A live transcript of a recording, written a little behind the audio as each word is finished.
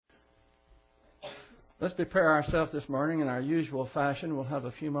Let's prepare ourselves this morning in our usual fashion. We'll have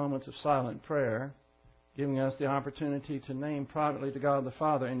a few moments of silent prayer, giving us the opportunity to name privately to God the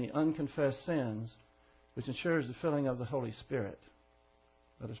Father any unconfessed sins, which ensures the filling of the Holy Spirit.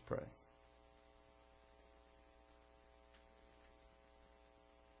 Let us pray.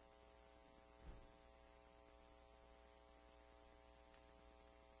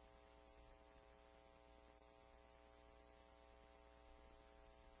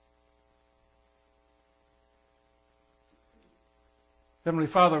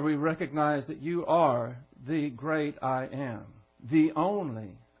 Heavenly Father, we recognize that you are the great I am, the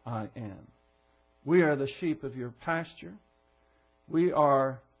only I am. We are the sheep of your pasture. We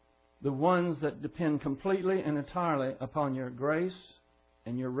are the ones that depend completely and entirely upon your grace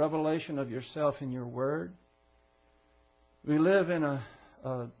and your revelation of yourself in your word. We live in a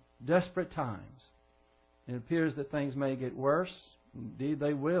desperate times. It appears that things may get worse. Indeed,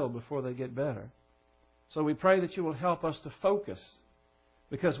 they will before they get better. So we pray that you will help us to focus,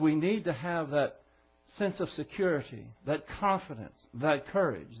 because we need to have that sense of security, that confidence, that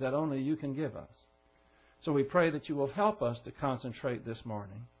courage that only you can give us. So we pray that you will help us to concentrate this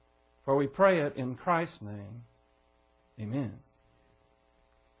morning. For we pray it in Christ's name. Amen.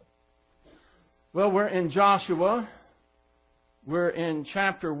 Well, we're in Joshua. We're in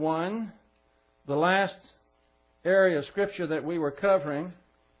chapter 1. The last area of Scripture that we were covering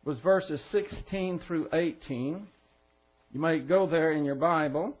was verses 16 through 18. You might go there in your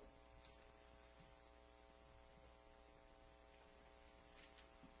Bible.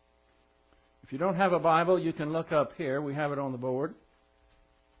 If you don't have a Bible, you can look up here. We have it on the board.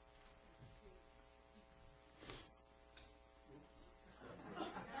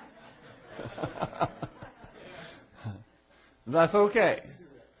 That's okay.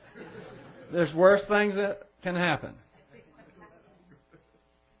 There's worse things that can happen.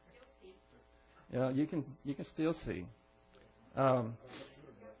 Yeah, you can still see.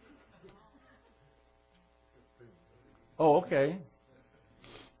 Okay.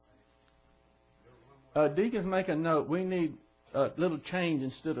 Deacons, make a note. We need a little change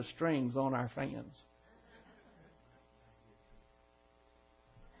instead of strings on our fans.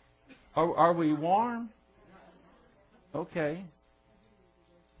 Are we warm? Okay.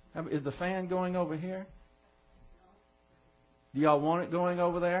 Is the fan going over here? Do y'all want it going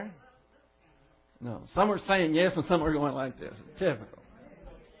over there? No. Some are saying yes and some are going like this. Typical.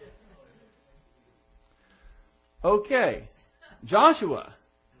 Okay. Joshua,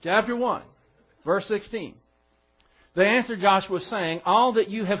 chapter 1, verse 16. They answered Joshua, saying, "All that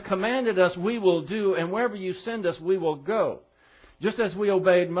you have commanded us we will do, and wherever you send us we will go. Just as we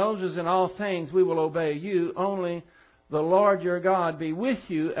obeyed Moses in all things, we will obey you. Only the Lord your God be with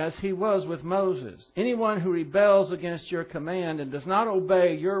you as he was with Moses. Anyone who rebels against your command and does not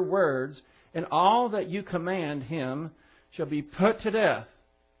obey your words, and all that you command him, shall be put to death.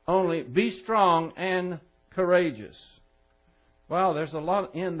 Only be strong and courageous." Well, there's a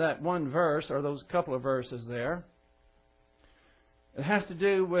lot in that one verse, or those couple of verses there. It has to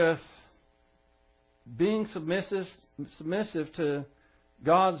do with being submissive to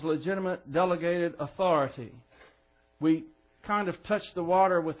God's legitimate delegated authority. We kind of touched the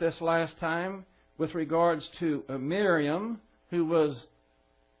water with this last time with regards to Miriam, who was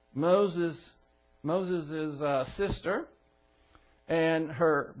Moses' sister, and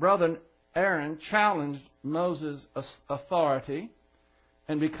her brother Aaron challenged Moses' authority,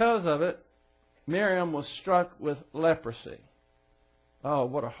 and because of it, Miriam was struck with leprosy. Oh,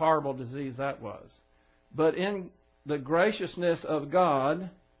 what a horrible disease that was. But in the graciousness of God,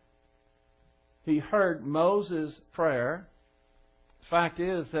 he heard Moses' prayer. The fact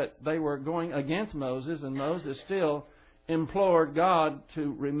is that they were going against Moses, and Moses still implored God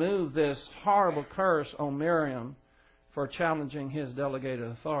to remove this horrible curse on Miriam for challenging his delegated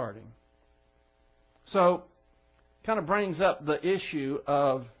authority. So, kind of brings up the issue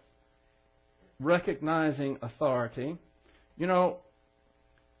of recognizing authority. You know,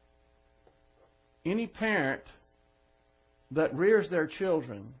 any parent that rears their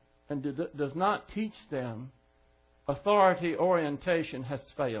children and does not teach them authority orientation has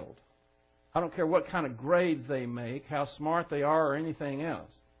failed. I don't care what kind of grades they make, how smart they are, or anything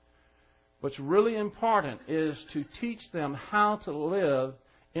else. What's really important is to teach them how to live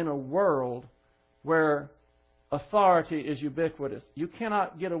in a world where authority is ubiquitous. You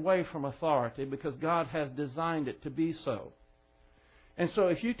cannot get away from authority because God has designed it to be so. And so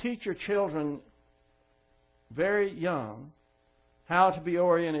if you teach your children very young how to be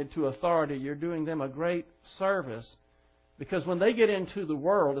oriented to authority, you're doing them a great service, because when they get into the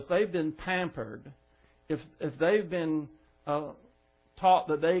world, if they've been pampered, if they've been taught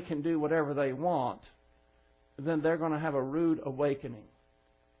that they can do whatever they want, then they're going to have a rude awakening,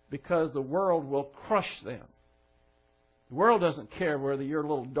 because the world will crush them. The world doesn't care whether your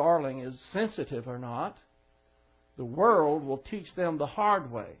little darling is sensitive or not. The world will teach them the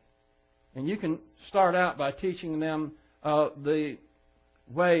hard way. And you can start out by teaching them the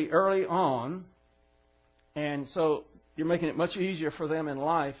way early on. And so you're making it much easier for them in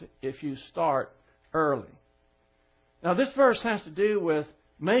life if you start early. Now this verse has to do with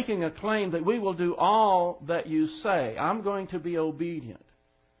making a claim that we will do all that you say. I'm going to be obedient.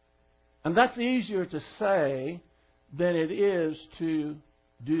 And that's easier to say than it is to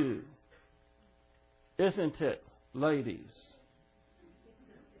do. Isn't it, ladies?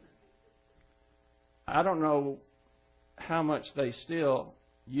 I don't know how much they still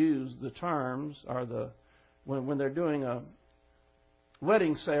use the terms or when they're doing a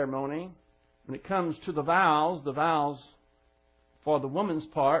wedding ceremony. When it comes to the vows for the woman's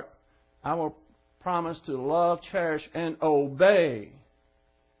part, I will promise to love, cherish, and obey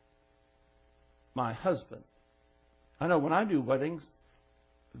my husband. I know when I do weddings,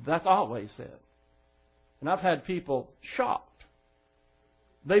 that's always said. And I've had people shocked.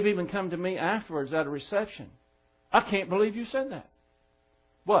 They've even come to me afterwards at a reception. I can't believe you said that.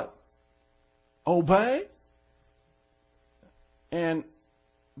 What? Obey? And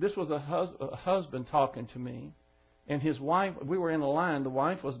this was a husband talking to me. And his wife, we were in a line, the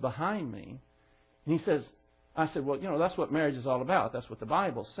wife was behind me. And he says, I said, well, that's what marriage is all about. That's what the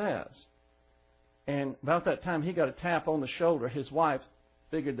Bible says. And about that time, he got a tap on the shoulder. His wife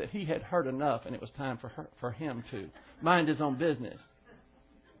figured that he had heard enough and it was time for him to mind his own business.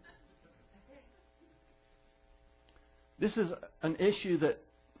 This is an issue that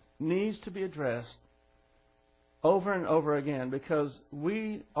needs to be addressed over and over again because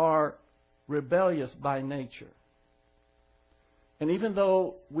we are rebellious by nature. And even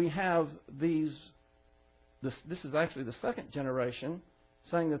though we have this is actually the second generation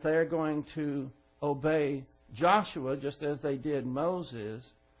saying that they are going to obey Joshua just as they did Moses,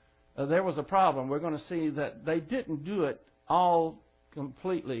 there was a problem. We're going to see that they didn't do it all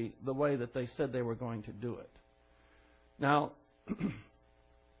completely the way that they said they were going to do it. Now,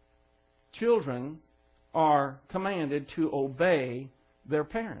 children are commanded to obey their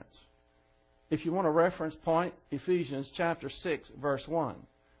parents. If you want a reference point, Ephesians chapter 6, verse 1.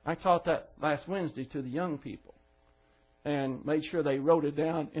 I taught that last Wednesday to the young people and made sure they wrote it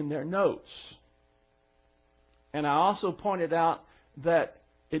down in their notes. And I also pointed out that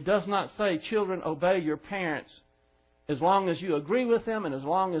it does not say, children, obey your parents as long as you agree with them and as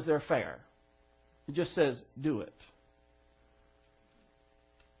long as they're fair. It just says, do it.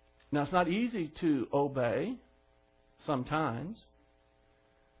 Now, it's not easy to obey sometimes.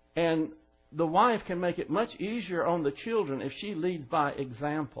 And the wife can make it much easier on the children if she leads by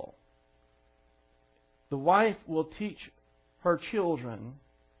example. The wife will teach her children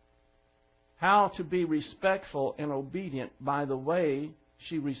how to be respectful and obedient by the way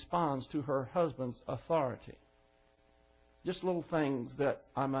she responds to her husband's authority. Just little things that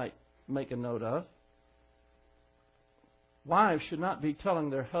I might make a note of. Wives should not be telling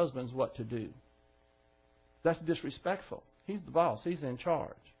their husbands what to do. That's disrespectful. He's the boss. He's in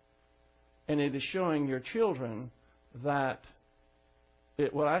charge. And it is showing your children that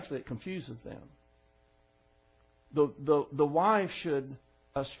it confuses them. The wife should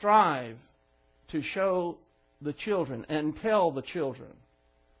strive to show the children and tell the children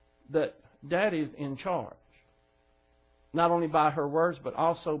that Daddy's in charge. Not only by her words, but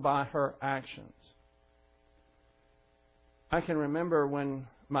also by her actions. I can remember when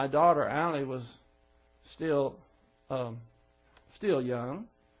my daughter Allie was still young,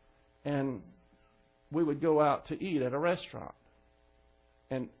 and we would go out to eat at a restaurant.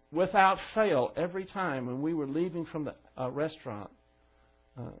 And without fail, every time when we were leaving from the restaurant,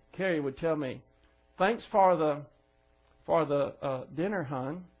 Carrie would tell me, "Thanks for the dinner,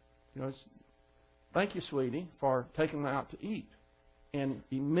 hon. Thank you, sweetie, for taking me out to eat." And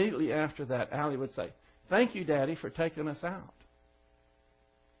immediately after that, Allie would say, "Thank you, Daddy, for taking us out."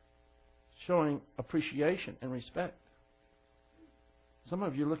 Showing appreciation and respect. Some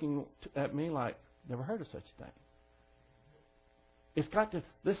of you are looking at me like, never heard of such a thing. It's got to,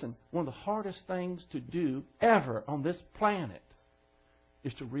 listen, one of the hardest things to do ever on this planet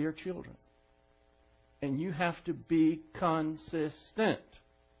is to rear children. And you have to be consistent.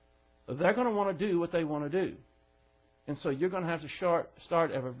 They're going to want to do what they want to do. And so you're going to have to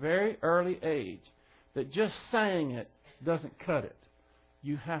start at a very early age that just saying it doesn't cut it.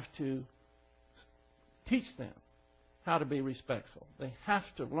 You have to teach them how to be respectful. They have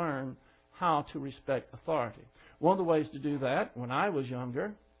to learn how to respect authority. One of the ways to do that, when I was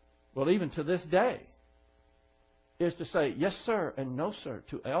younger, well, even to this day, is to say yes, sir, and no, sir,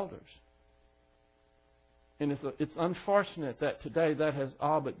 to elders. And it's unfortunate that today that has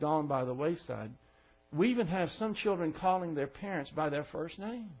all but gone by the wayside. We even have some children calling their parents by their first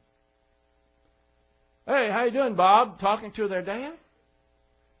name. Hey, how you doing, Bob? Talking to their dad?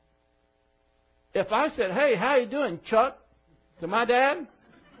 If I said, hey, how you doing, Chuck, to my dad,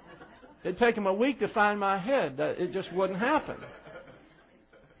 it'd take him a week to find my head. It just wouldn't happen.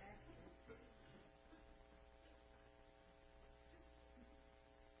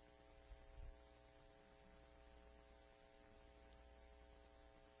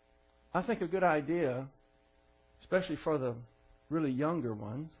 I think a good idea, especially for the really younger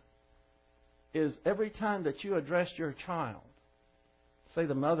ones, is every time that you address your child, say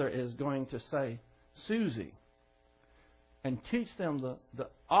the mother is going to say, Susie, and teach them the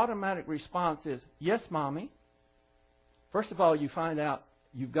automatic response is, yes, Mommy. First of all, you find out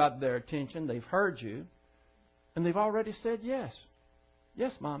you've got their attention, they've heard you, and they've already said yes.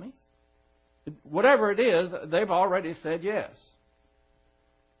 Yes, Mommy. Whatever it is, they've already said yes.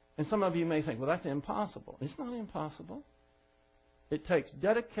 And some of you may think, well, that's impossible. It's not impossible. It takes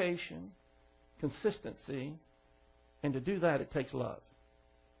dedication, consistency, and to do that, it takes love.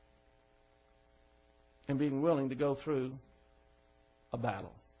 And being willing to go through a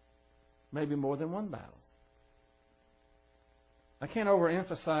battle. Maybe more than one battle. I can't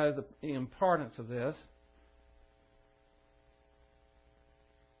overemphasize the importance of this.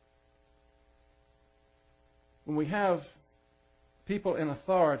 When we have people in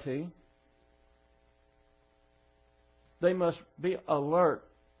authority, they must be alert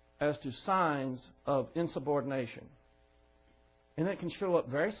as to signs of insubordination. And it can show up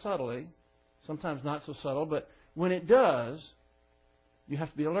very subtly, sometimes not so subtle, but when it does, you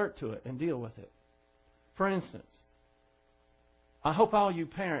have to be alert to it and deal with it. For instance, I hope all you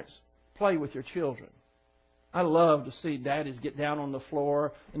parents play with your children. I love to see daddies get down on the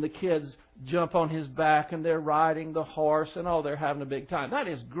floor and the kids jump on his back and they're riding the horse and they're having a big time. That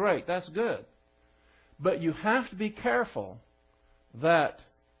is great. That's good. But you have to be careful that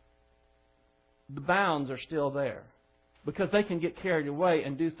the bounds are still there, because they can get carried away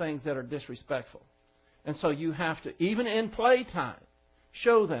and do things that are disrespectful. And so you have to, even in playtime,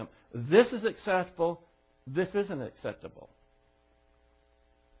 show them this is acceptable, this isn't acceptable.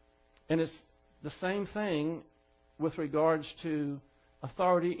 And it's the same thing with regards to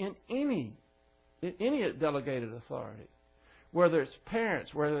authority in any delegated authority. Whether it's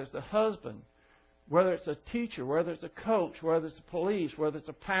parents, whether it's the husband, whether it's a teacher, whether it's a coach, whether it's the police, whether it's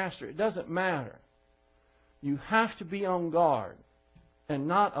a pastor, it doesn't matter. You have to be on guard and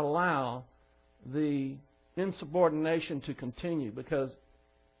not allow the insubordination to continue, because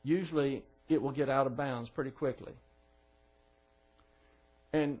usually it will get out of bounds pretty quickly.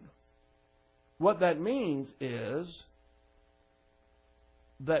 And what that means is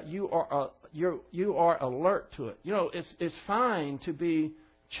that you are alert to it. You know, it's fine to be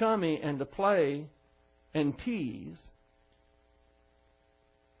chummy and to play and tease.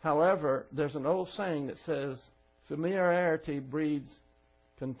 However, there's an old saying that says, familiarity breeds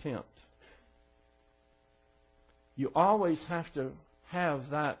contempt. You always have to have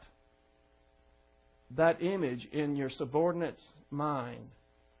that image in your subordinate's mind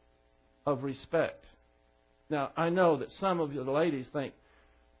of respect. Now, I know that some of you ladies think,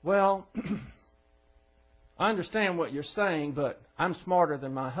 well, I understand what you're saying, but I'm smarter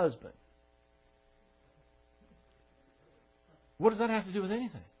than my husband. What does that have to do with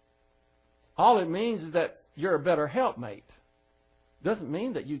anything? All it means is that you're a better helpmate. Doesn't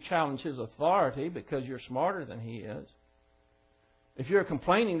mean that you challenge his authority because you're smarter than he is. If you're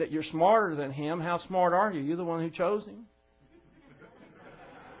complaining that you're smarter than him, how smart are you? You're the one who chose him.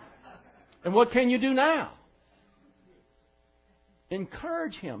 And what can you do now?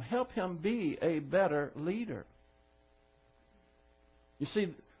 Encourage him. Help him be a better leader. You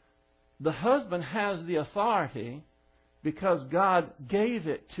see, the husband has the authority because God gave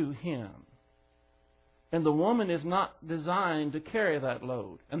it to him. And the woman is not designed to carry that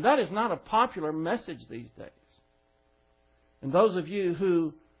load. And that is not a popular message these days. And those of you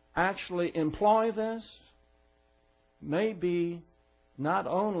who actually employ this may be not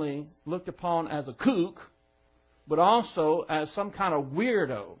only looked upon as a kook, but also as some kind of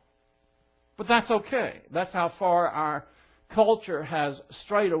weirdo. But that's okay. That's how far our culture has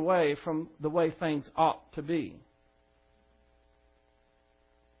strayed away from the way things ought to be.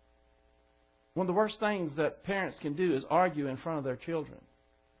 One of the worst things that parents can do is argue in front of their children.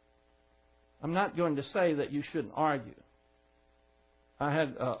 I'm not going to say that you shouldn't argue. I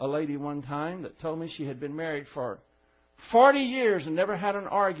had a lady one time that told me she had been married for 40 years and never had an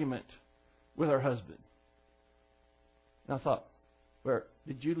argument with her husband. And I thought, where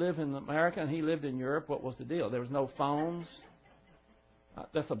did you live in America and he lived in Europe? What was the deal? There was no phones?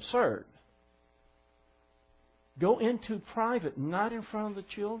 That's absurd. Go into private, not in front of the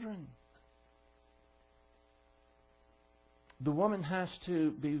children. The woman has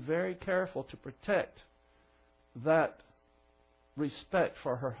to be very careful to protect that respect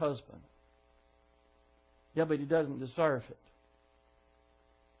for her husband. Yeah, but he doesn't deserve it.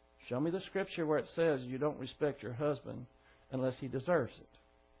 Show me the scripture where it says you don't respect your husband unless he deserves it.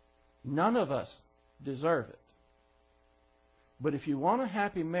 None of us deserve it. But if you want a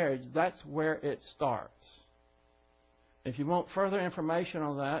happy marriage, that's where it starts. If you want further information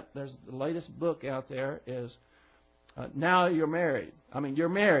on that, there's the latest book out there is Now You're Married. You're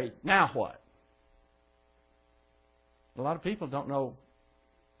married. Now what? A lot of people don't know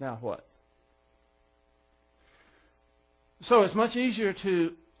now what. So it's much easier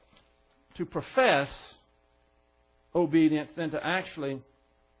to profess obedience than to actually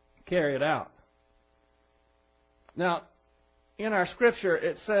carry it out. Now, in our scripture,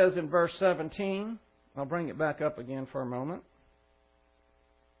 it says in verse 17, I'll bring it back up again for a moment.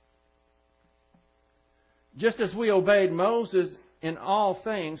 Just as we obeyed Moses in all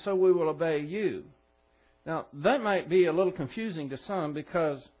things, so we will obey you. Now, that might be a little confusing to some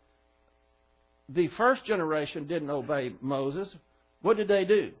because the first generation didn't obey Moses. What did they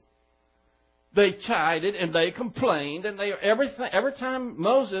do? They chided and they complained, and every time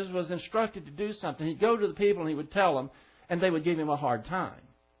Moses was instructed to do something, he'd go to the people and he would tell them, and they would give him a hard time.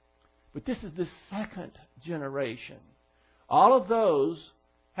 But this is the second generation. All of those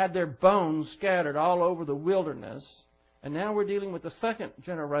had their bones scattered all over the wilderness, and now we're dealing with the second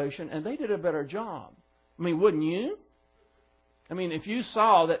generation, and they did a better job. Wouldn't you? If you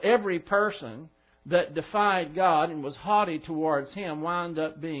saw that every person that defied God and was haughty towards Him wound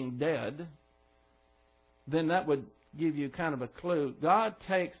up being dead, then that would give you kind of a clue. God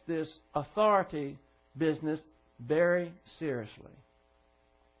takes this authority business very seriously.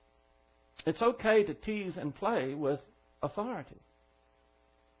 It's okay to tease and play with authority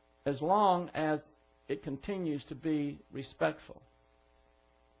as long as it continues to be respectful.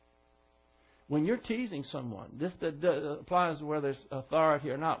 When you're teasing someone, this applies to whether there's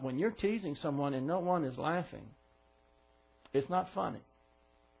authority or not. When you're teasing someone and no one is laughing, it's not funny.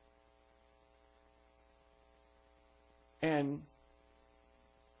 And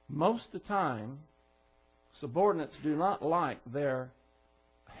most of the time, subordinates do not like their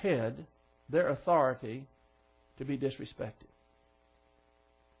head, their authority, to be disrespected.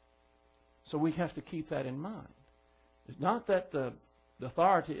 So we have to keep that in mind. It's not that the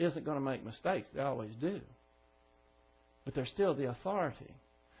authority isn't going to make mistakes. They always do. But they're still the authority.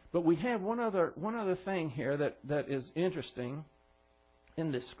 But we have one other thing here that is interesting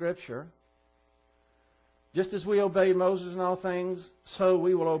in this scripture. Just as we obey Moses in all things, so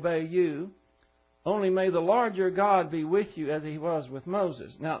we will obey you. Only may the Lord your God be with you as He was with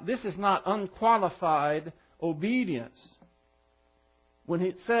Moses. Now, this is not unqualified obedience. When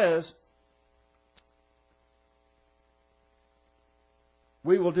it says,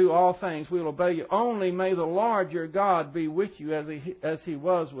 we will do all things, we will obey you. Only may the Lord your God be with you as He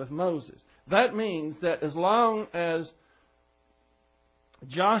was with Moses. That means that as long as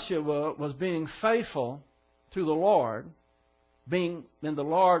Joshua was being faithful to the Lord, and the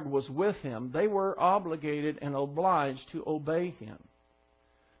Lord was with him, they were obligated and obliged to obey Him.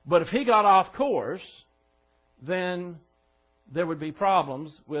 But if he got off course, then there would be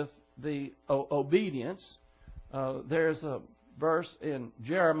problems with the obedience. There's a verse in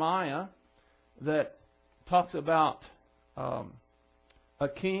Jeremiah that talks about a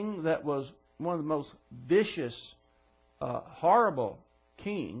king that was one of the most vicious, horrible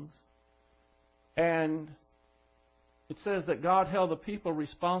kings. And it says that God held the people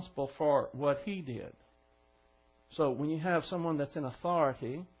responsible for what he did. So when you have someone that's in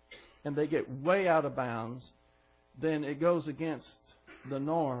authority and they get way out of bounds, then it goes against the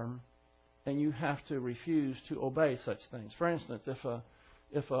norm, and you have to refuse to obey such things. For instance,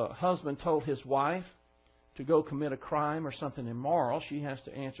 if a husband told his wife to go commit a crime or something immoral, she has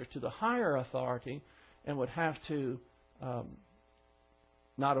to answer to the higher authority and would have to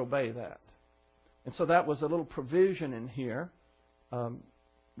not obey that. And so that was a little provision in here.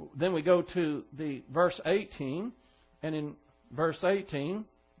 Then we go to the verse 18, and in verse 18,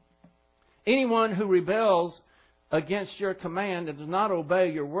 anyone who rebels against your command and does not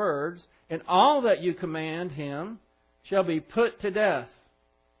obey your words, and all that you command him shall be put to death.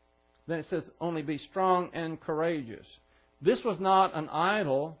 Then it says, only be strong and courageous. This was not an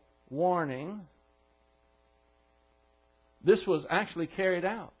idle warning. This was actually carried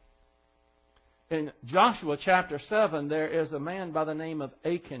out. in Joshua chapter 7, there is a man by the name of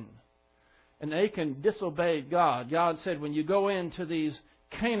Achan. And Achan disobeyed God. God said, when you go into these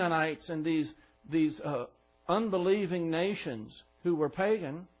Canaanites and these unbelieving nations who were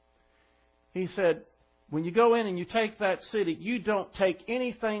pagan, He said, when you go in and you take that city, you don't take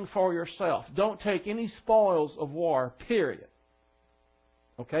anything for yourself. Don't take any spoils of war, period.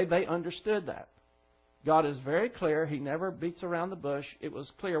 Okay, they understood that. God is very clear. He never beats around the bush. It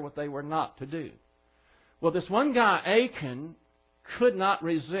was clear what they were not to do. Well, this one guy, Achan, could not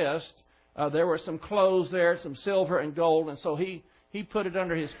resist. There were some clothes there, some silver and gold, and so he put it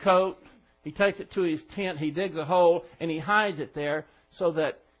under his coat. He takes it to his tent. He digs a hole, and he hides it there so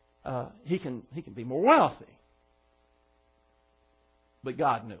that he can be more wealthy. But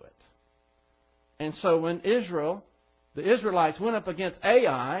God knew it. And so when the Israelites went up against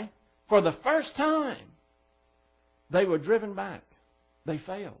Ai, for the first time, they were driven back. They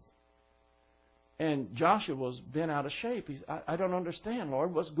failed. And Joshua was bent out of shape. I don't understand,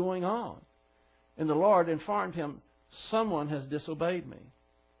 Lord, what's going on? And the Lord informed him, someone has disobeyed me.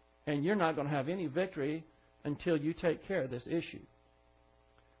 And you're not going to have any victory until you take care of this issue.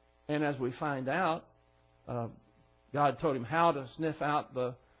 And as we find out, God told him how to sniff out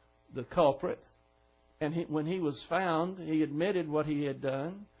the culprit. And when he was found, he admitted what he had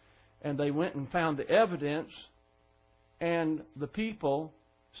done. And they went and found the evidence. And the people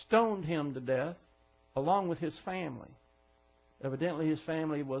stoned him to death along with his family. Evidently his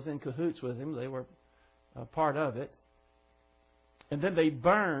family was in cahoots with him. They were a part of it. And then they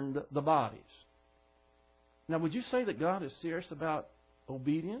burned the bodies. Now, would you say that God is serious about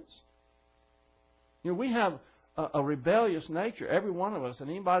obedience? You know, we have a rebellious nature, every one of us, and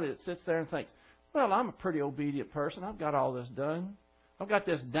anybody that sits there and thinks, well, I'm a pretty obedient person. I've got all this done. I've got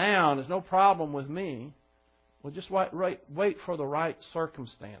this down. There's no problem with me. Well, just wait for the right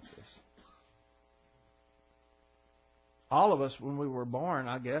circumstances. All of us, when we were born,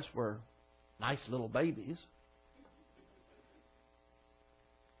 I guess, were nice little babies.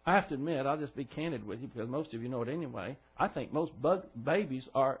 I have to admit, I'll just be candid with you because most of you know it anyway. I think most babies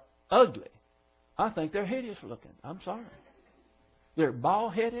are ugly. I think they're hideous looking. I'm sorry. They're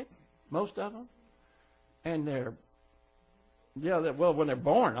bald-headed, most of them. And when they're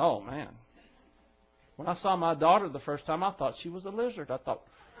born, oh man. When I saw my daughter the first time, I thought she was a lizard. I thought,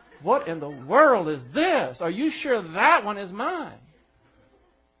 what in the world is this? Are you sure that one is mine?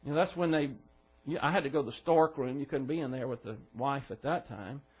 You know, that's when I had to go to the stork room. You couldn't be in there with the wife at that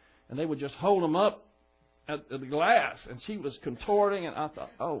time. And they would just hold them up at the glass. And she was contorting. And I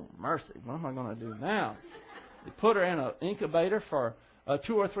thought, oh, mercy, what am I going to do now? They put her in an incubator for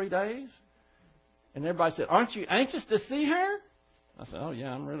 2 or 3 days. And everybody said, aren't you anxious to see her? I said, oh,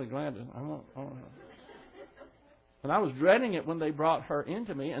 yeah, I'm really glad to. I want her. And I was dreading it when they brought her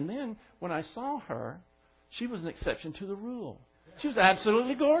into me. And then when I saw her, she was an exception to the rule. She was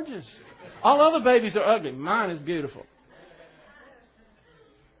absolutely gorgeous. All other babies are ugly. Mine is beautiful.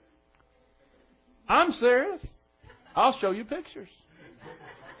 I'm serious. I'll show you pictures.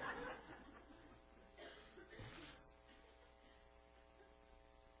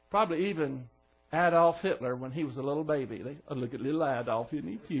 Probably even Adolf Hitler when he was a little baby. Look at little Adolf, isn't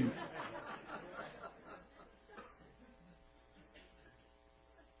he cute?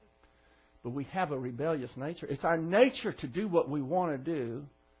 But we have a rebellious nature. It's our nature to do what we want to do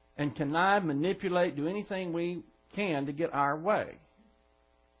and connive, manipulate, do anything we can to get our way.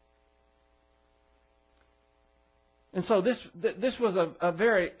 And so this was a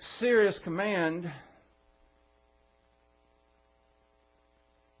very serious command.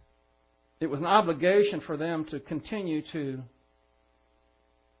 It was an obligation for them to continue to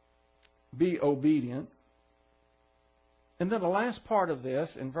be obedient. And then the last part of this,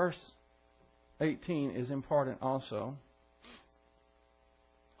 in verse 18, is important also.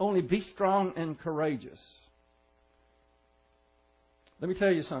 Only be strong and courageous. Let me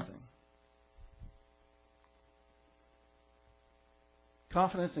tell you something.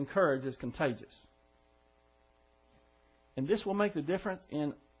 Confidence and courage is contagious. And this will make the difference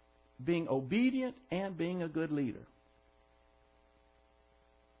in being obedient and being a good leader.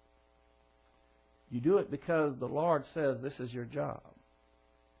 You do it because the Lord says this is your job.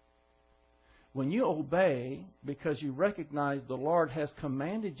 When you obey because you recognize the Lord has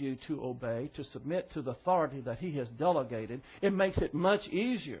commanded you to obey, to submit to the authority that He has delegated, it makes it much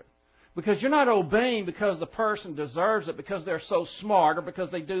easier. Because you're not obeying because the person deserves it, because they're so smart, or because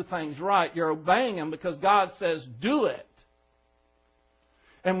they do things right. You're obeying them because God says, do it.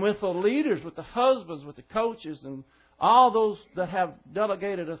 And with the leaders, with the husbands, with the coaches, and all those that have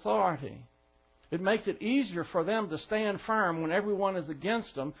delegated authority, It makes it easier for them to stand firm when everyone is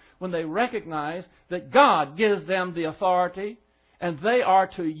against them, when they recognize that God gives them the authority and they are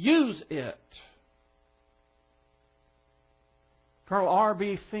to use it. Colonel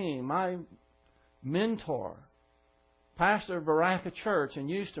R.B. Feen, my mentor, pastor of Baraka Church in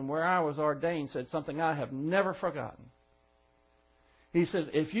Houston, where I was ordained, said something I have never forgotten. He says,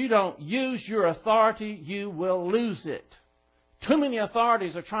 if you don't use your authority, you will lose it. Too many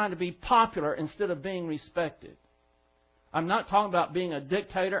authorities are trying to be popular instead of being respected. I'm not talking about being a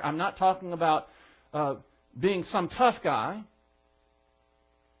dictator. I'm not talking about being some tough guy.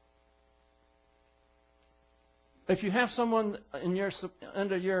 If you have someone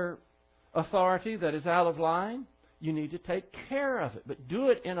under your authority that is out of line, you need to take care of it. But do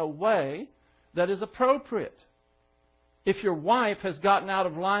it in a way that is appropriate. If your wife has gotten out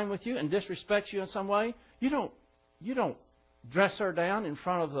of line with you and disrespects you in some way, you don't dress her down in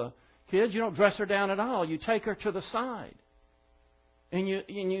front of the kids. You don't dress her down at all. You take her to the side. And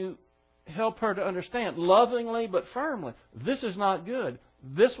you help her to understand, lovingly but firmly, this is not good.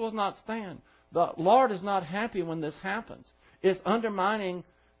 This will not stand. The Lord is not happy when this happens. It's undermining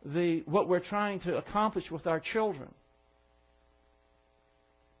what we're trying to accomplish with our children.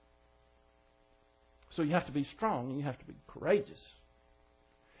 So you have to be strong and you have to be courageous.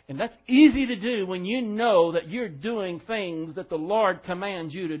 And that's easy to do when you know that you're doing things that the Lord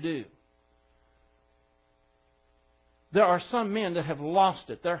commands you to do. There are some men that have lost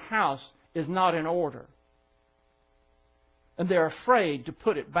it. Their house is not in order. And they're afraid to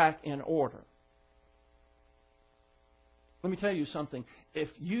put it back in order. Let me tell you something. If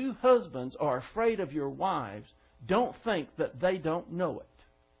you husbands are afraid of your wives, don't think that they don't know it.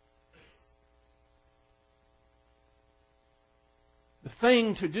 The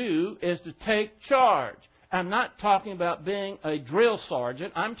thing to do is to take charge. I'm not talking about being a drill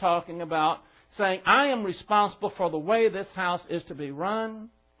sergeant. I'm talking about saying, I am responsible for the way this house is to be run,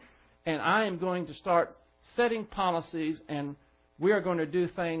 and I am going to start setting policies, and we are going to do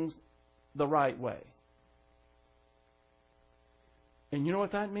things the right way. And you know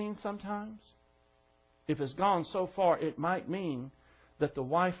what that means sometimes? If it's gone so far, it might mean that the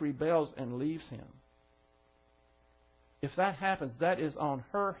wife rebels and leaves him. If that happens, that is on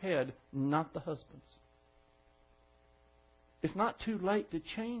her head, not the husband's. It's not too late to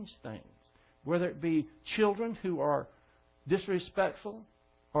change things. Whether it be children who are disrespectful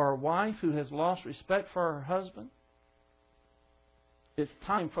or a wife who has lost respect for her husband. It's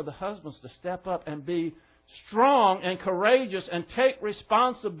time for the husbands to step up and be strong and courageous and take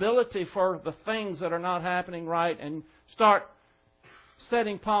responsibility for the things that are not happening right and start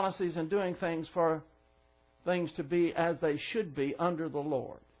setting policies and doing things for things to be as they should be under the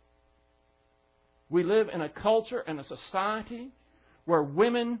Lord. We live in a culture and a society where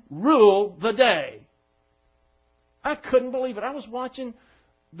women rule the day. I couldn't believe it. I was watching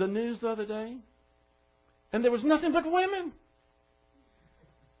the news the other day, and there was nothing but women.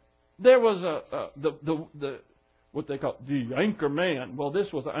 There was what they call the anchor man. Well, this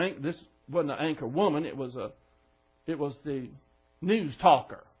wasn't an anchor woman. It was the news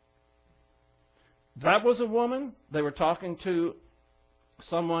talker. That was a woman. They were talking to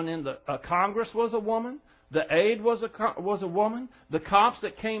someone in the Congress was a woman. The aide was a woman. The cops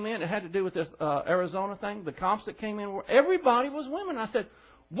that came in, it had to do with this Arizona thing. The cops that came in, everybody was women. I said,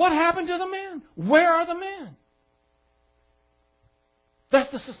 what happened to the men? Where are the men?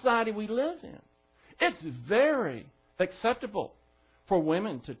 That's the society we live in. It's very acceptable for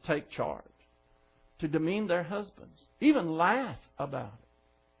women to take charge, to demean their husbands, even laugh about it.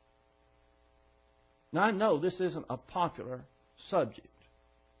 Now, I know this isn't a popular subject,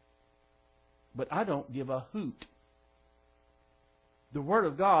 but I don't give a hoot. The Word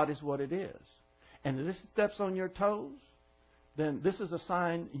of God is what it is. And if this steps on your toes, then this is a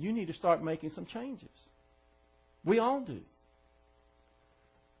sign you need to start making some changes. We all do.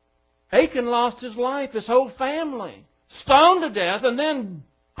 Achan lost his life, his whole family, stoned to death, and then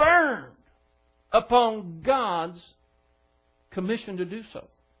burned upon God's commission to do so.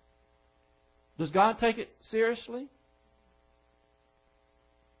 Does God take it seriously?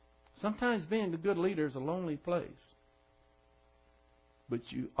 Sometimes being a good leader is a lonely place. But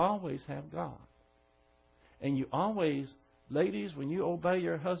you always have God. And you always, ladies, when you obey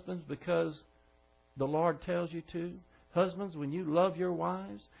your husbands because the Lord tells you to, husbands, when you love your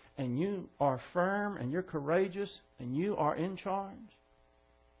wives and you are firm and you're courageous and you are in charge,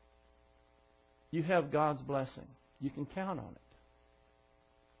 you have God's blessing. You can count on it.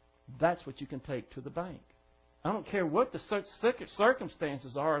 That's what you can take to the bank. I don't care what the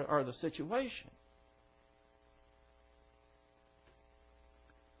circumstances are or the situation.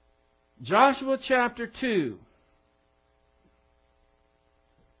 Joshua chapter 2.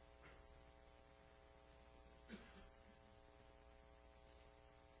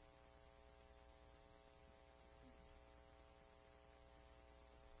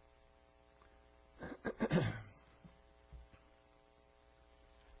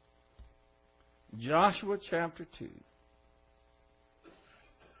 Joshua chapter 2.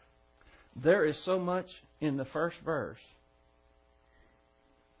 There is so much in the first verse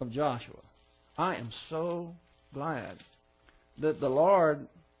of Joshua. I am so glad that the Lord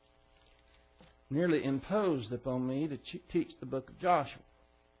nearly imposed upon me to teach the book of Joshua.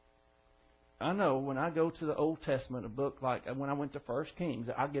 I know when I go to the Old Testament, a book like when I went to 1 Kings,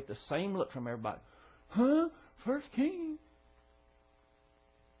 I get the same look from everybody. Huh? 1 Kings?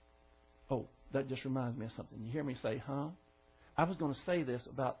 Oh, that just reminds me of something. You hear me say, huh? I was going to say this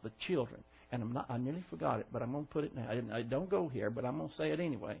about the children, and I nearly forgot it, but I'm going to put it now. I don't go here, but I'm going to say it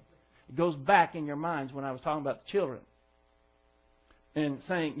anyway. It goes back in your minds when I was talking about the children. And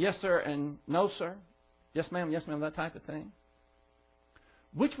saying, yes, sir, and no, sir. Yes, ma'am, that type of thing.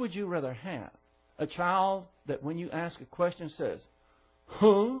 Which would you rather have? A child that when you ask a question says,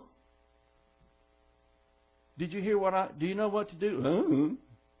 huh? Did you hear do you know what to do? Huh?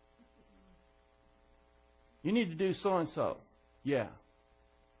 You need to do so-and-so. Yeah.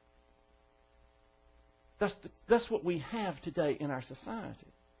 That's what we have today in our society.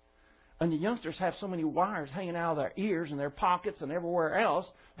 And the youngsters have so many wires hanging out of their ears and their pockets and everywhere else,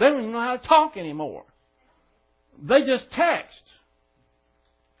 they don't even know how to talk anymore. They just text.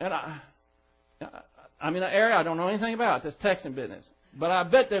 And I'm in an area I don't know anything about, this texting business. But I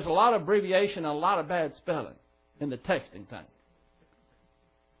bet there's a lot of abbreviation and a lot of bad spelling in the texting thing.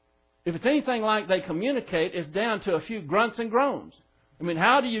 If it's anything like they communicate, it's down to a few grunts and groans. I mean,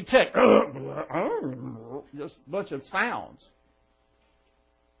 how do you text? Just a bunch of sounds.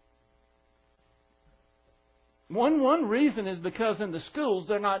 One reason is because in the schools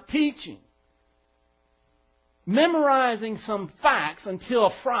they're not teaching. Memorizing some facts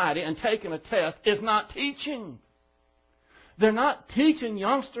until Friday and taking a test is not teaching. They're not teaching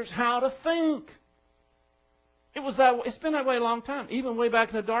youngsters how to think. It's been that way a long time. Even way back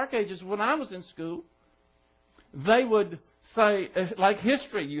in the Dark Ages when I was in school, they would say, like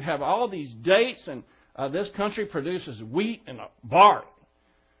history, you have all these dates and this country produces wheat and barley.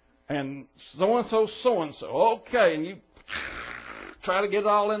 And so-and-so, so-and-so. Okay, and you try to get it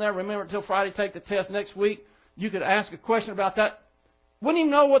all in there. Remember until Friday, take the test next week. You could ask a question about that. Wouldn't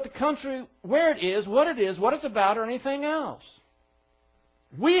even know what the country, where it is, what it's about, or anything else.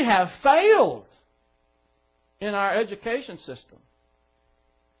 We have failed in our education system.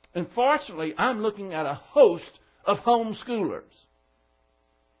 Unfortunately, I'm looking at a host of homeschoolers.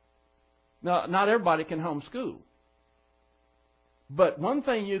 Now, not everybody can homeschool. But one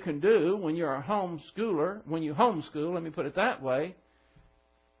thing you can do when you're a homeschooler, when you homeschool, let me put it that way,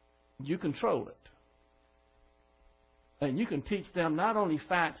 you control it. And you can teach them not only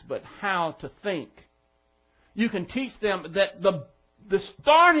facts, but how to think. You can teach them that the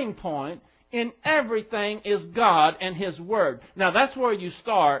starting point in everything is God and His Word. Now, that's where you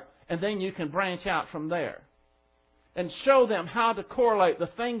start, and then you can branch out from there. And show them how to correlate the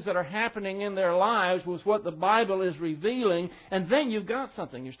things that are happening in their lives with what the Bible is revealing, and then you've got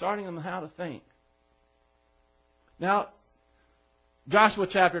something. You're starting them how to think. Now, Joshua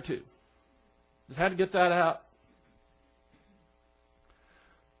chapter 2. Just had to get that out.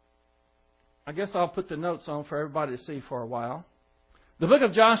 I guess I'll put the notes on for everybody to see for a while. The book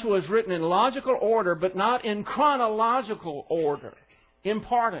of Joshua is written in logical order, but not in chronological order.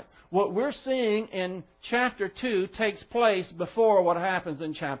 Important. What we're seeing in chapter 2 takes place before what happens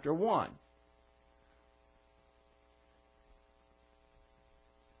in chapter 1.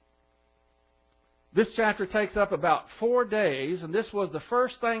 This chapter takes up about 4 days, and this was the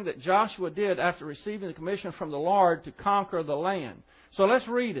first thing that Joshua did after receiving the commission from the Lord to conquer the land. So let's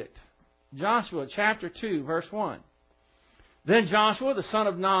read it. Joshua chapter 2, verse 1. Then Joshua, the son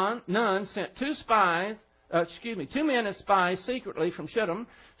of Nun, sent two men as spies secretly from Shittim,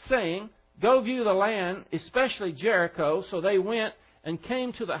 saying, "Go view the land, especially Jericho." So they went and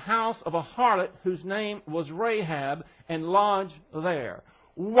came to the house of a harlot whose name was Rahab and lodged there.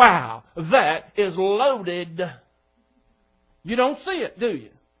 Wow, that is loaded. You don't see it, do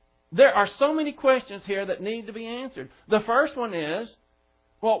you? There are so many questions here that need to be answered. The first one is,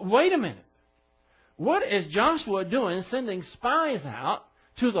 well, wait a minute. What is Joshua doing sending spies out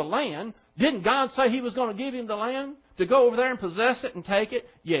to the land? Didn't God say He was going to give him the land? To go over there and possess it and take it?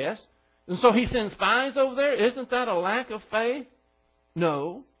 Yes. And so He sends spies over there? Isn't that a lack of faith?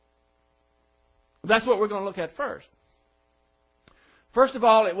 No. That's what we're going to look at first. First of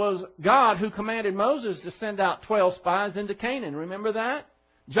all, it was God who commanded Moses to send out 12 spies into Canaan. Remember that?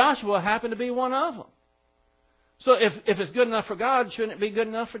 Joshua happened to be one of them. So if it's good enough for God, shouldn't it be good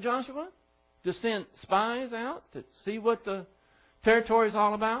enough for Joshua to send spies out to see what the territory is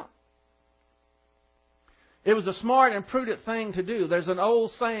all about? It was a smart and prudent thing to do. There's an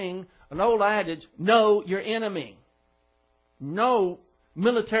old saying, an old adage, know your enemy. No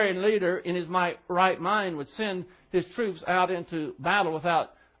military leader in his right mind would send his troops out into battle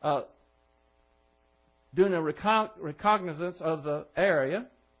without doing a recognizance of the area.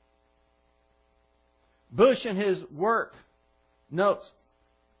 Bush in his work notes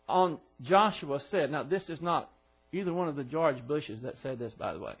on Joshua said, now this is not either one of the George Bushes that said this,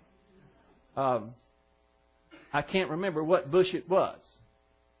 by the way. I can't remember what Bush it was,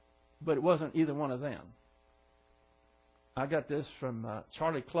 but it wasn't either one of them. I got this from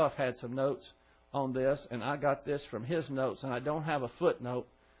Charlie Clough had some notes on this, and I got this from his notes, and I don't have a footnote,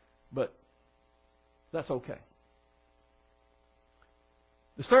 but that's okay.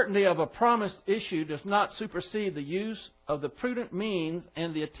 The certainty of a promised issue does not supersede the use of the prudent means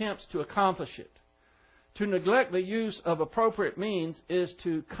and the attempts to accomplish it. To neglect the use of appropriate means is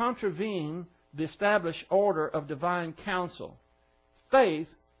to contravene the established order of divine counsel. Faith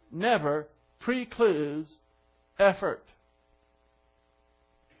never precludes effort.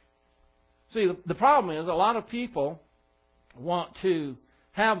 See, the problem is a lot of people want to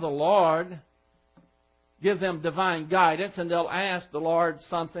have the Lord give them divine guidance, and they'll ask the Lord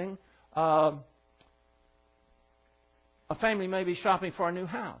something. A family may be shopping for a new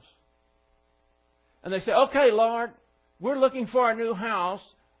house. And they say, okay, Lord, we're looking for a new house.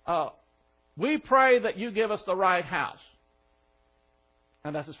 We pray that you give us the right house.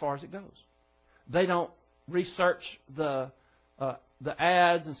 And that's as far as it goes. They don't research the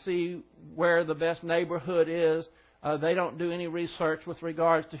ads and see where the best neighborhood is. They don't do any research with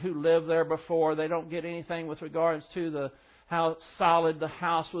regards to who lived there before. They don't get anything with regards to how solid the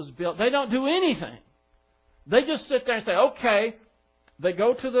house was built. They don't do anything. They just sit there and say, okay. They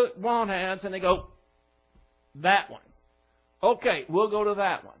go to the want ads and they go, that one. Okay, we'll go to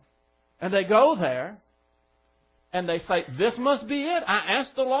that one. And they go there and they say, this must be it. I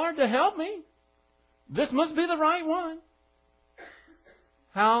asked the Lord to help me. This must be the right one.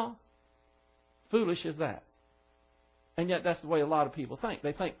 How foolish is that? And yet that's the way a lot of people think.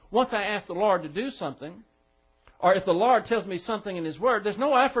 They think, once I ask the Lord to do something, or if the Lord tells me something in His Word, there's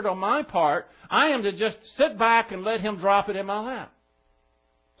no effort on my part. I am to just sit back and let Him drop it in my lap.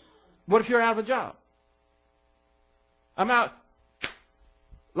 What if you're out of a job? I'm out.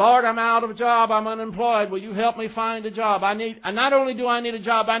 Lord, I'm out of a job. I'm unemployed. Will you help me find a job? And not only do I need a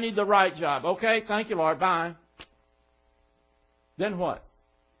job, I need the right job. Okay, thank you, Lord. Bye. Then what?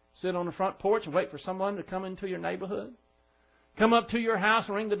 Sit on the front porch and wait for someone to come into your neighborhood? Come up to your house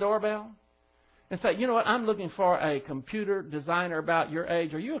and ring the doorbell? And say, you know what, I'm looking for a computer designer about your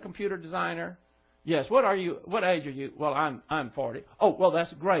age. Are you a computer designer? Yes. What are you? What age are you? Well, I'm 40. Oh, well,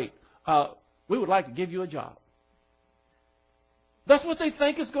 that's great. We would like to give you a job. That's what they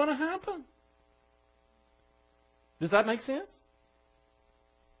think is going to happen. Does that make sense?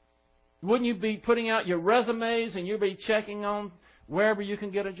 Wouldn't you be putting out your resumes and you'd be checking on wherever you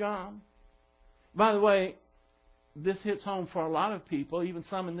can get a job? By the way, this hits home for a lot of people, even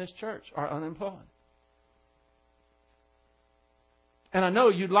some in this church are unemployed. And I know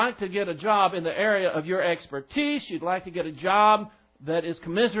you'd like to get a job in the area of your expertise. You'd like to get a job that is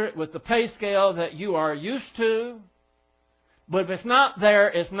commensurate with the pay scale that you are used to. But if it's not there,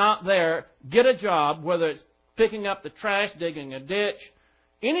 it's not there. Get a job, whether it's picking up the trash, digging a ditch,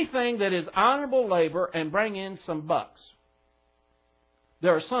 anything that is honorable labor, and bring in some bucks.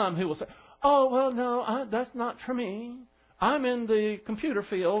 There are some who will say, oh, well, no, that's not for me. I'm in the computer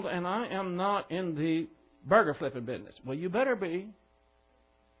field, and I am not in the burger flipping business. Well, you better be.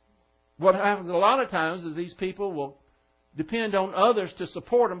 What happens a lot of times is these people will depend on others to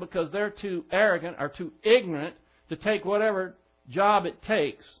support them because they're too arrogant or too ignorant to take whatever job it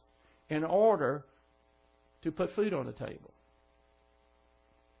takes in order to put food on the table.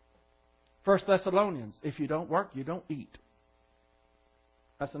 1 Thessalonians, if you don't work, you don't eat.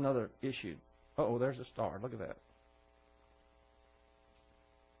 That's another issue. Uh-oh, there's a star. Look at that.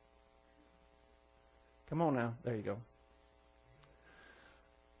 Come on now. There you go.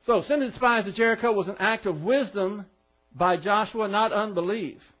 So, sending spies to Jericho was an act of wisdom by Joshua, not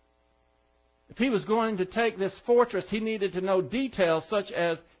unbelief. If he was going to take this fortress, he needed to know details such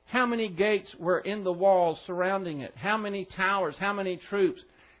as how many gates were in the walls surrounding it, how many towers, how many troops,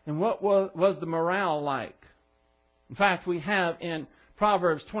 and what was the morale like. In fact, we have in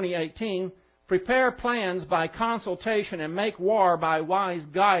Proverbs 20:18, Prepare plans by consultation and make war by wise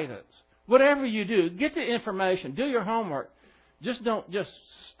guidance. Whatever you do, get the information. Do your homework. Just don't just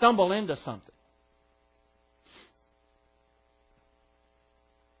stumble into something.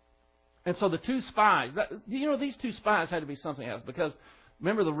 And so the two spies, these two spies had to be something else, because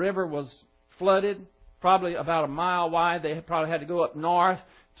remember the river was flooded, probably about a mile wide. They probably had to go up north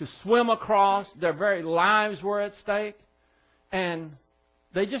to swim across. Their very lives were at stake. And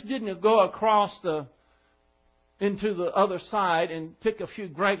they just didn't go across into the other side and pick a few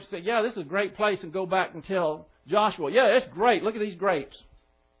grapes and say, yeah, this is a great place, and go back and tell Joshua, yeah, it's great. Look at these grapes.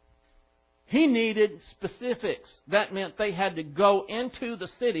 He needed specifics. That meant they had to go into the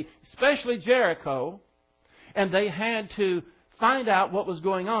city, especially Jericho, and they had to find out what was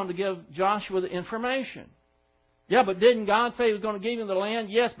going on to give Joshua the information. Yeah, but didn't God say He was going to give him the land?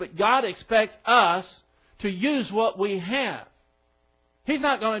 Yes, but God expects us to use what we have. He's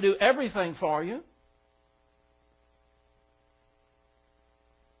not going to do everything for you.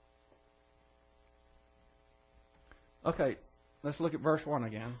 Okay, let's look at verse 1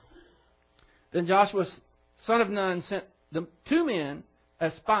 again. Then Joshua, son of Nun, sent the two men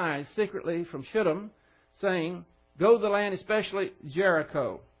as spies secretly from Shittim, saying, go to the land, especially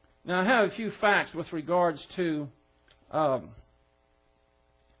Jericho. Now, I have a few facts with regards to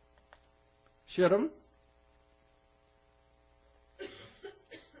Shittim.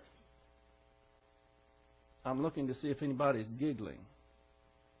 I'm looking to see if anybody's giggling.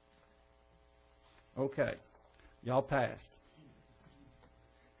 Okay. Y'all passed.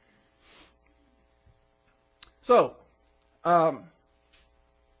 So, now,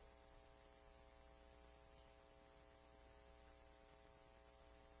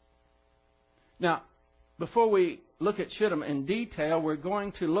 before we look at Shittim in detail, we're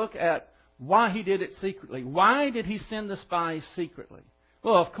going to look at why he did it secretly. Why did he send the spies secretly?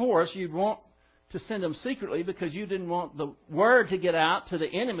 Well, of course, you'd want to send them secretly because you didn't want the word to get out to the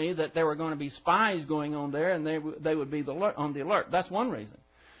enemy that there were going to be spies going on there, and they would be on the alert. That's one reason.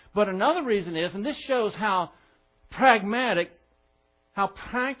 But another reason is, and this shows how pragmatic, how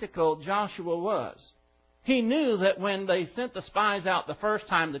practical Joshua was. He knew that when they sent the spies out the first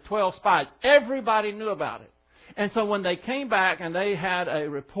time, the 12 spies, everybody knew about it. And so when they came back and they had a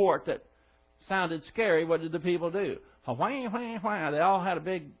report that sounded scary, what did the people do? They all had a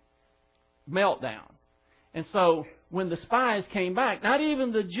big meltdown. And so when the spies came back, not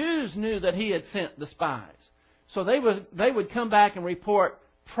even the Jews knew that he had sent the spies. So they would come back and report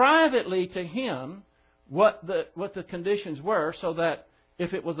privately to him what the conditions were, so that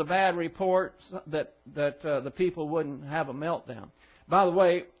if it was a bad report, that the people wouldn't have a meltdown. By the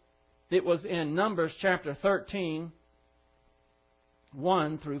way, it was in Numbers chapter 13,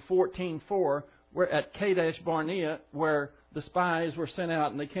 1 through 14:4, where at Kadesh Barnea, where the spies were sent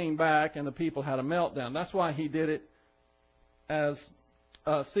out and they came back and the people had a meltdown. That's why he did it as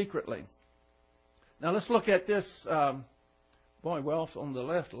secretly. Now let's look at this. We're off on the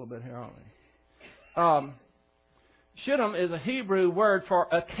left a little bit here, aren't we? Shittim is a Hebrew word for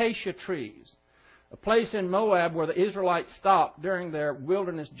acacia trees, a place in Moab where the Israelites stopped during their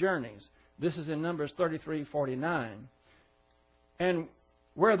wilderness journeys. This is in Numbers 33:49. And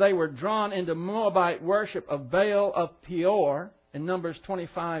where they were drawn into Moabite worship of Baal of Peor in Numbers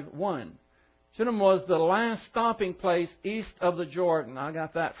 25:1. Shittim was the last stopping place east of the Jordan. I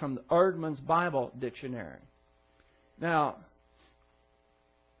got that from the Erdman's Bible Dictionary. Now,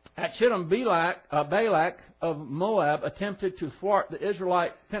 at Shittim, Balak of Moab attempted to thwart the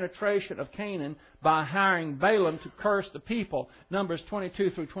Israelite penetration of Canaan by hiring Balaam to curse the people. Numbers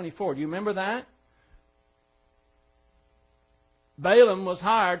 22 through 24. Do you remember that? Balaam was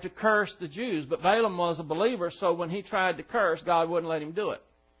hired to curse the Jews, but Balaam was a believer, so when he tried to curse, God wouldn't let him do it.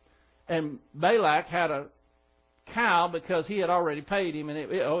 And Balak had a cow because he had already paid him, and it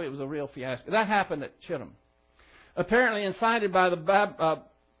was a real fiasco. That happened at Shittim. Apparently, incited by the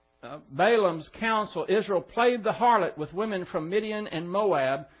Balaam's counsel, Israel played the harlot with women from Midian and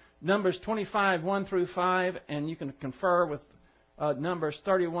Moab, Numbers 25, 1 through 5, and you can confer with Numbers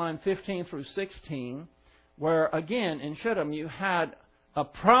 31, 15 through 16, where, again, in Shittim, you had a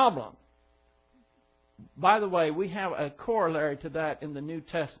problem. By the way, we have a corollary to that in the New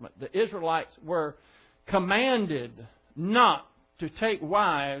Testament. The Israelites were commanded not to take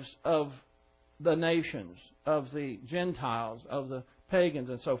wives of the nations, of the Gentiles, of the pagans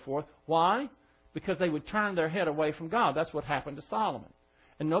and so forth. Why? Because they would turn their head away from God. That's what happened to Solomon.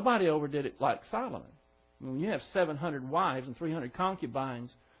 And nobody overdid it like Solomon. When you have 700 wives and 300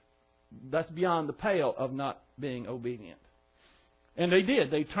 concubines, that's beyond the pale of not being obedient. And they did.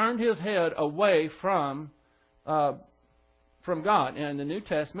 They turned his head away from God. And in the New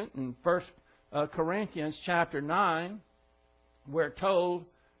Testament, in 1 Corinthians chapter 9, we're told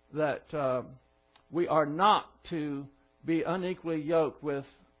that we are not to be unequally yoked with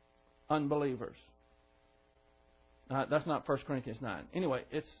unbelievers. That's not 1 Corinthians 9. Anyway,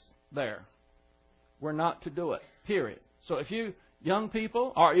 it's there. We're not to do it, period. So if you, young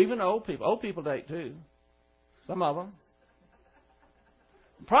people, or even old people date too, some of them.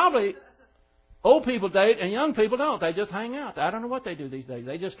 Probably old people date and young people don't. They just hang out. I don't know what they do these days.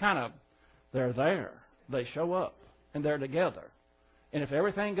 They just kind of, they're there. They show up and they're together. And if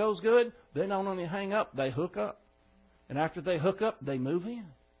everything goes good, they don't only hang up, they hook up. And after they hook up, they move in.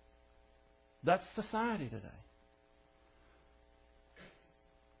 That's society today.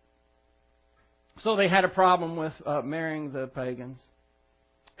 So they had a problem with marrying the pagans.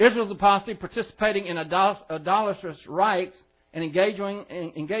 Israel's apostasy, participating in idolatrous rites and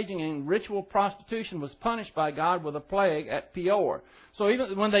engaging in ritual prostitution, was punished by God with a plague at Peor. So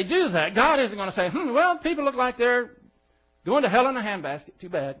even when they do that, God isn't going to say, well, people look like they're going to hell in a handbasket. Too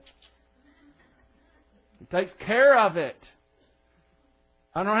bad. He takes care of it.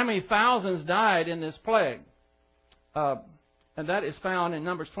 I don't know how many thousands died in this plague. And that is found in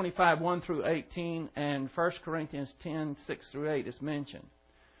Numbers 25, 1 through 18, and 1 Corinthians 10, 6 through 8 is mentioned.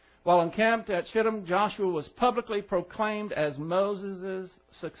 While encamped at Shittim, Joshua was publicly proclaimed as Moses'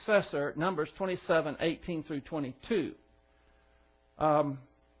 successor, Numbers 27, 18 through 22.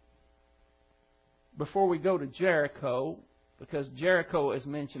 Before we go to Jericho, because Jericho is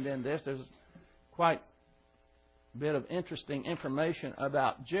mentioned in this, there's quite a bit of interesting information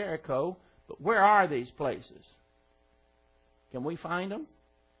about Jericho. But where are these places? Can we find them?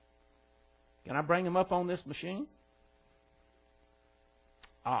 Can I bring them up on this machine?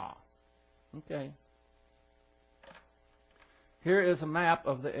 Okay. Here is a map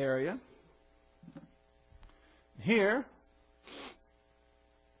of the area. Here,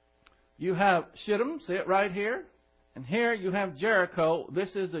 you have Shittim, see it right here? And here you have Jericho. This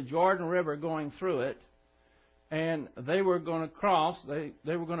is the Jordan River going through it. And they were going to cross.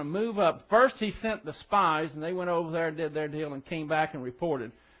 They were going to move up. First he sent the spies, and they went over there and did their deal and came back and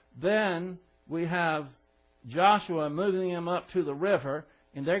reported. Then we have Joshua moving them up to the river,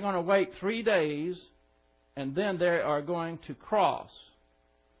 and they're going to wait 3 days, and then they are going to cross.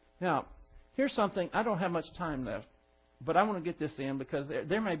 Now, here's something. I don't have much time left, but I want to get this in because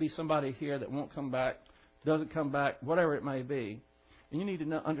there may be somebody here that won't come back, doesn't come back, whatever it may be, and you need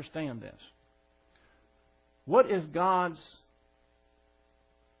to understand this. What is God's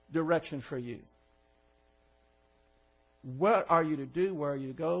direction for you? What are you to do? Where are you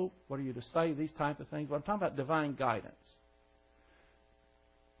to go? What are you to say? These type of things. Well, I'm talking about divine guidance.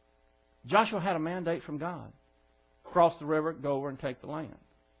 Joshua had a mandate from God. Cross the river, go over and take the land.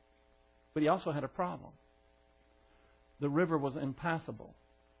 But he also had a problem. The river was impassable.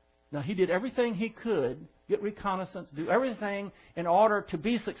 Now, he did everything he could, get reconnaissance, do everything in order to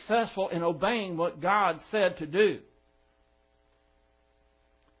be successful in obeying what God said to do.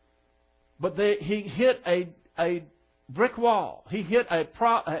 But he hit a brick wall. He hit an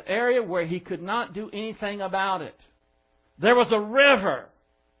area where he could not do anything about it. There was a river,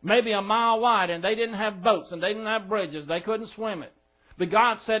 maybe a mile wide, and they didn't have boats and they didn't have bridges. They couldn't swim it. But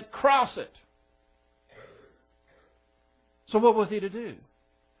God said, cross it. So what was he to do?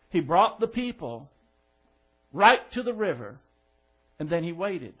 He brought the people right to the river, and then he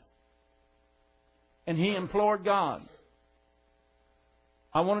waited. And he implored God,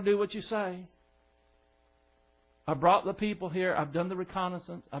 I want to do what you say. I brought the people here. I've done the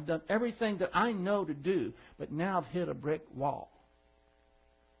reconnaissance. I've done everything that I know to do, but now I've hit a brick wall.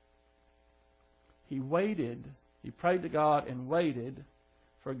 He waited. He prayed to God and waited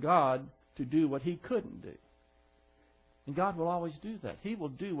for God to do what he couldn't do. And God will always do that. He will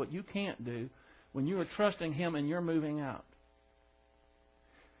do what you can't do when you are trusting him and you're moving out.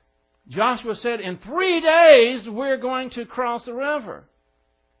 Joshua said, in 3 days we're going to cross the river.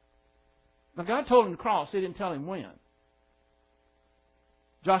 Now God told him to cross. He didn't tell him when.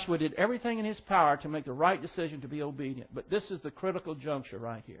 Joshua did everything in his power to make the right decision to be obedient. But this is the critical juncture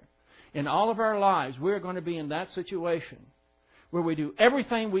right here. In all of our lives, we're going to be in that situation where we do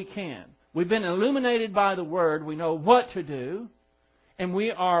everything we can. We've been illuminated by the Word. We know what to do. And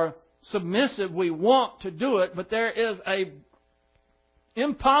we are submissive. We want to do it. But there is a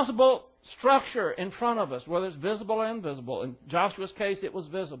impossible structure in front of us, whether it's visible or invisible. In Joshua's case, it was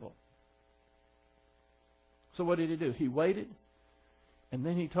visible. So what did he do? He waited. And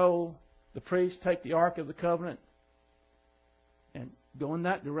then he told the priest, take the Ark of the Covenant and go in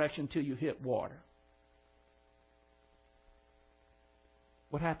that direction till you hit water.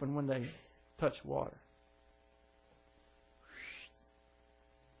 What happened when they touched water?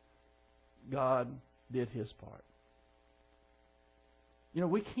 God did His part. You know,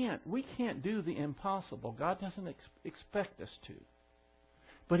 we can't do the impossible. God doesn't expect us to.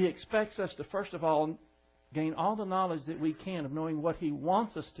 But He expects us to, first of all, gain all the knowledge that we can of knowing what He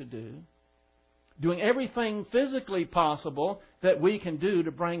wants us to do, doing everything physically possible that we can do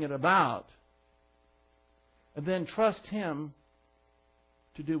to bring it about, and then trust Him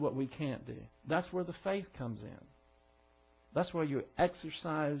to do what we can't do. That's where the faith comes in. That's where you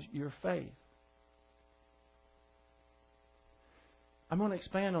exercise your faith. I'm going to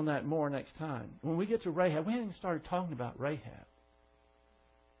expand on that more next time. When we get to Rahab, we haven't even started talking about Rahab.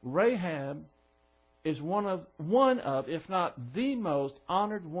 Rahab is one of, if not the most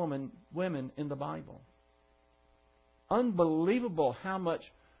honored women in the Bible. Unbelievable how much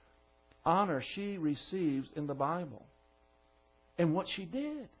honor she receives in the Bible. And what she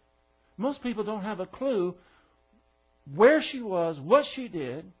did. Most people don't have a clue where she was, what she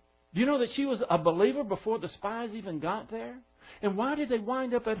did. Do you know that she was a believer before the spies even got there? And why did they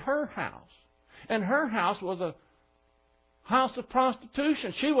wind up at her house? And her house was a house of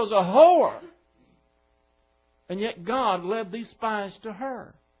prostitution. She was a whore. And yet God led these spies to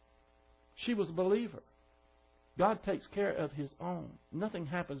her. She was a believer. God takes care of His own. Nothing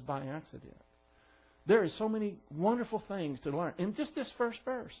happens by accident. There are so many wonderful things to learn in just this first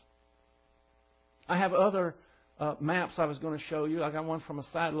verse. I have other maps I was going to show you. I got one from a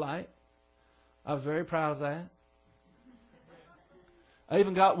satellite. I was very proud of that. I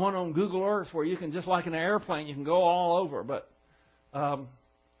even got one on Google Earth where you can, just like an airplane, you can go all over. But I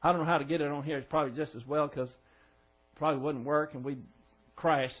don't know how to get it on here. It's probably just as well because it probably wouldn't work and we'd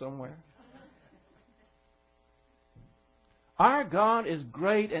crash somewhere. Our God is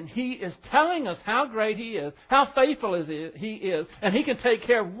great, and He is telling us how great He is, how faithful He is, and He can take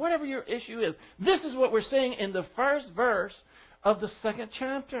care of whatever your issue is. This is what we're seeing in the first verse of the second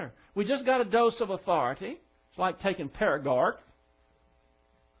chapter. We just got a dose of authority. It's like taking Paragard.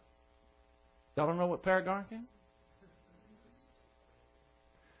 Y'all don't know what Paragard is?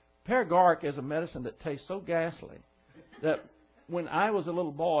 Paragard is a medicine that tastes so ghastly that when I was a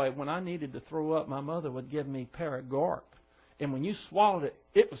little boy, when I needed to throw up, my mother would give me Paragard. And when you swallowed it,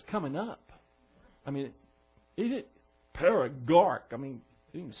 it was coming up. I mean, Paragard. I mean,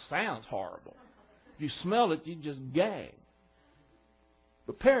 it even sounds horrible. If you smell it, you just gag.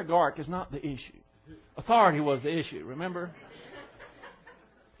 But Paragard is not the issue. Authority was the issue, remember?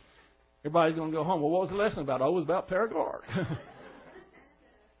 Everybody's going to go home. Well, what was the lesson about? Oh, it was about Paragard.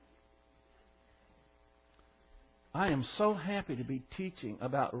 I am so happy to be teaching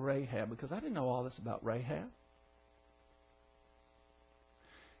about Rahab because I didn't know all this about Rahab.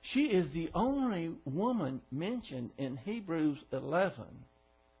 She is the only woman mentioned in Hebrews 11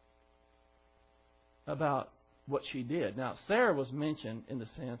 about what she did. Now, Sarah was mentioned in the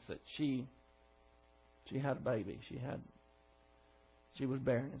sense that she had a baby. She was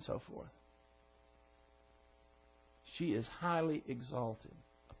barren and so forth. She is highly exalted,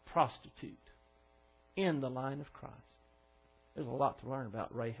 a prostitute in the line of Christ. There's a lot to learn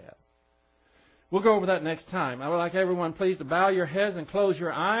about Rahab. We'll go over that next time. I would like everyone please to bow your heads and close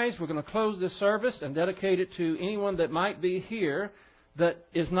your eyes. We're going to close this service and dedicate it to anyone that might be here that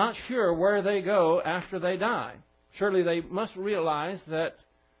is not sure where they go after they die. Surely they must realize that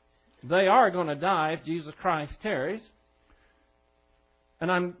they are going to die if Jesus Christ tarries.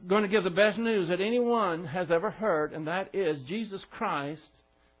 And I'm going to give the best news that anyone has ever heard, and that is Jesus Christ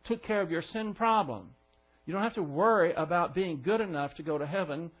took care of your sin problem. You don't have to worry about being good enough to go to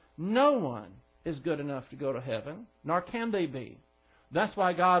heaven. No one is good enough to go to heaven, nor can they be. That's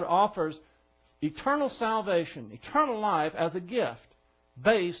why God offers eternal salvation, eternal life as a gift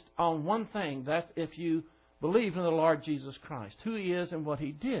based on one thing. That's if you believe in the Lord Jesus Christ, who He is and what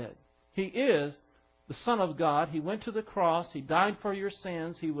He did. He is the Son of God. He went to the cross. He died for your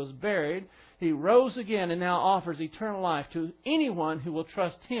sins. He was buried. He rose again and now offers eternal life to anyone who will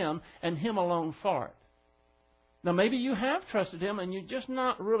trust Him and Him alone for it. Now, maybe you have trusted Him and you're just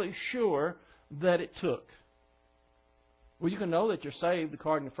not really sure that it took. Well, you can know that you're saved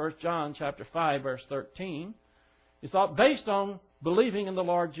according to 1 John chapter 5, verse 13. It's all based on believing in the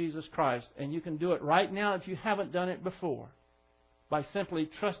Lord Jesus Christ. And you can do it right now if you haven't done it before, by simply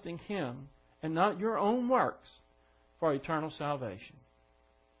trusting Him and not your own works for eternal salvation.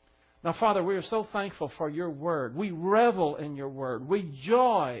 Now, Father, we are so thankful for your Word. We revel in your Word. We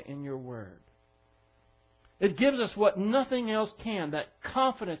joy in your Word. It gives us what nothing else can, that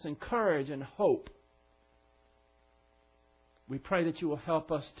confidence and courage and hope. We pray that you will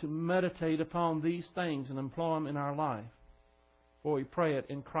help us to meditate upon these things and employ them in our life. For we pray it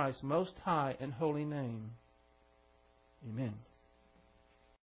in Christ's most high and holy name. Amen.